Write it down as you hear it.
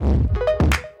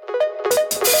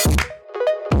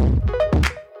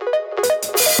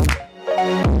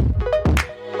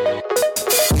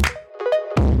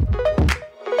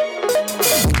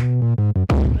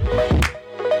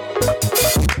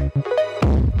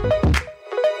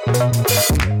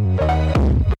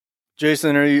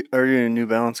Jason, are you a New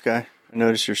Balance guy? I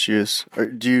noticed your shoes.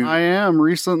 I am.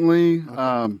 Recently,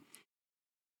 Okay.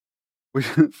 we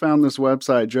found this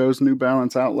website, Joe's New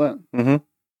Balance Outlet. Mm-hmm.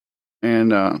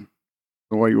 And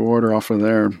the way you order off of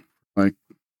there, like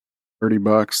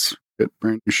 $30, get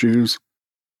brand new shoes.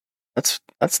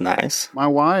 That's nice. My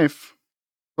wife,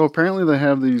 so apparently they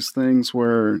have these things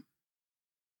where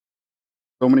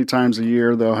so many times a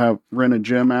year they'll rent a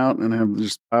gym out and have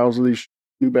just piles of these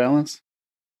New Balance.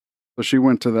 So she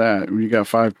went to that. You got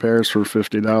 5 pairs for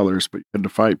 $50, but you had to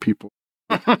fight people.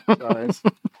 Guys.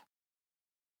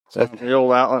 The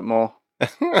old outlet mall.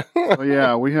 So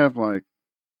yeah, we have I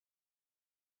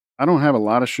don't have a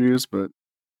lot of shoes, but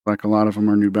a lot of them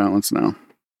are New Balance now.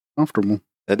 Comfortable.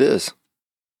 It is.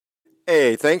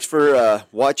 Hey, thanks for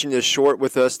watching this short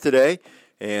with us today.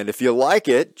 And if you like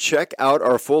it, check out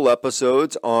our full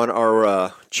episodes on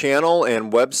our channel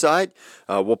and website.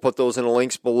 We'll put those in the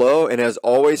links below. And as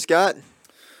always, Scott,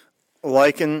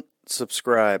 like and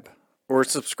subscribe. Or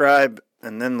subscribe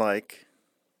and then like.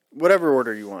 Whatever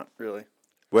order you want, really.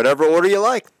 Whatever order you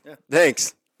like. Yeah.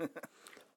 Thanks.